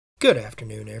Good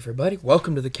afternoon, everybody.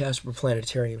 Welcome to the Casper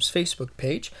Planetarium's Facebook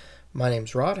page. My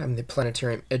name's Rod. I'm the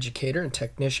planetarium educator and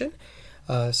technician.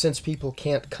 Since people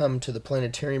can't come to the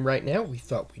planetarium right now, we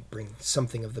thought we'd bring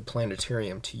something of the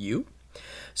planetarium to you.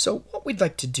 So what we'd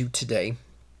like to do today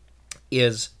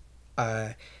is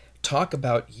talk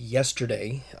about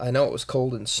yesterday. I know it was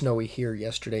cold and snowy here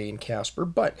yesterday in Casper,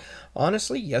 but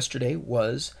honestly, yesterday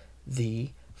was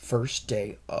the first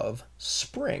day of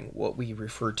spring, what we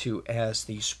refer to as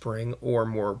the spring, or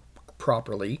more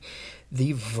properly,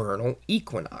 the vernal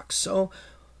equinox. So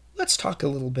let's talk a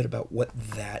little bit about what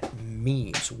that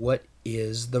means. What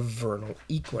is the vernal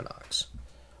equinox?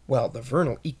 Well, the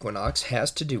vernal equinox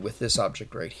has to do with this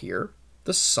object right here,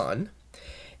 the sun.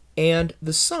 And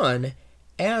the sun,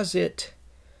 as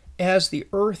the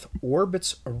Earth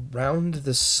orbits around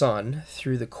the sun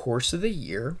through the course of the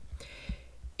year,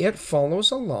 it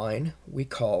follows a line we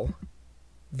call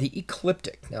the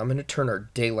ecliptic. Now I'm going to turn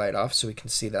our daylight off so we can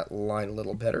see that line a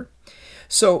little better.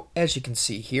 So as you can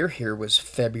see here was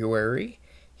February,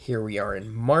 here we are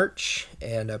in March,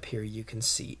 and up here you can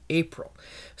see April.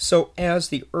 So as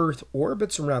the Earth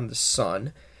orbits around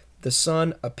the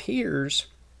sun appears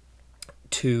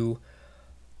to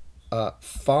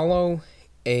follow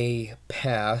a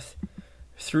path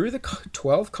through the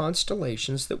 12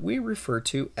 constellations that we refer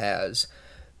to as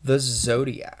the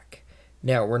zodiac.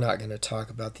 Now, we're not going to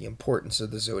talk about the importance of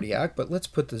the zodiac, but let's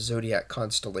put the zodiac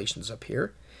constellations up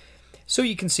here. So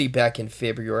you can see back in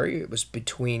February, it was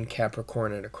between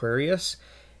Capricorn and Aquarius,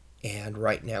 and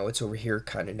right now it's over here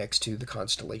kind of next to the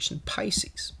constellation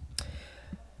Pisces.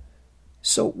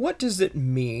 So what does it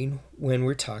mean when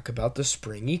we talk about the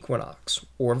spring equinox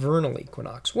or vernal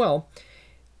equinox? Well,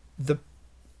 the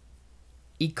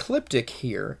ecliptic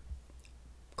here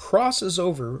crosses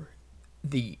over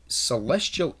the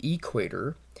celestial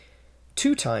equator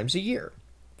 2 times a year,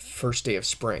 first day of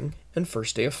spring and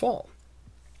first day of fall.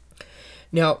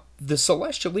 Now, the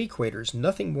celestial equator is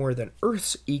nothing more than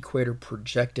Earth's equator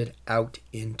projected out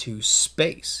into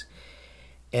space.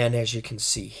 And as you can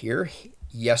see here,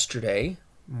 yesterday,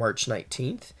 March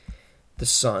 19th, the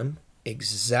sun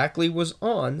exactly was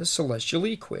on the celestial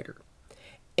equator.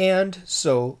 And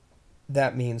so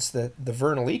that means that the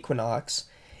vernal equinox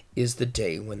is the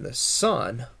day when the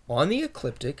sun on the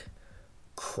ecliptic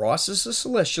crosses the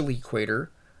celestial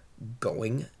equator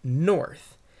going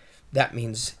north. That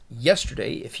means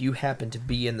yesterday, if you happen to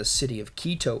be in the city of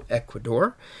Quito,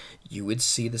 Ecuador, you would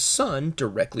see the sun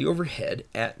directly overhead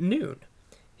at noon.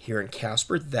 Here in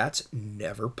Casper, that's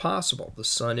never possible. The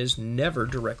sun is never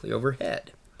directly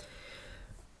overhead.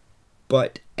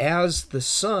 But as the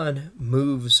sun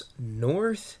moves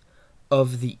north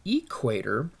of the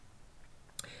equator,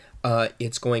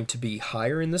 it's going to be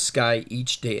higher in the sky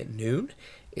each day at noon.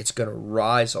 It's going to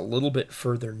rise a little bit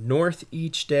further north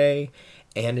each day,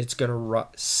 and it's going to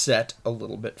set a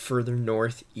little bit further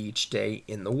north each day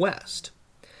in the west.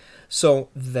 So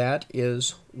that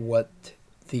is what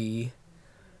the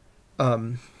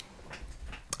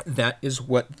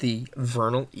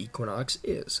vernal equinox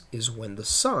is when the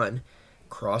sun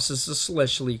crosses the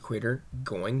celestial equator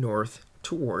going north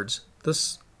towards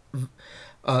the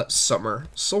summer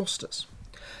solstice.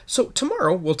 So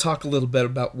tomorrow we'll talk a little bit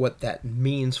about what that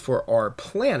means for our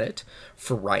planet.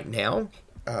 For right now,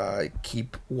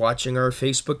 keep watching our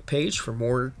Facebook page for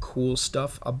more cool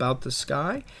stuff about the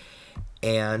sky.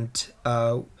 And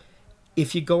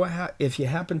if you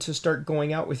happen to start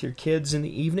going out with your kids in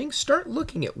the evening, start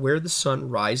looking at where the sun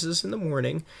rises in the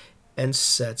morning and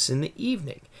sets in the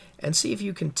evening, and see if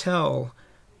you can tell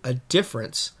a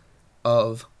difference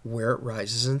of where it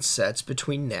rises and sets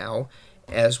between now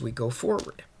as we go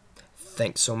forward.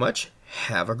 Thanks so much.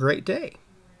 Have a great day.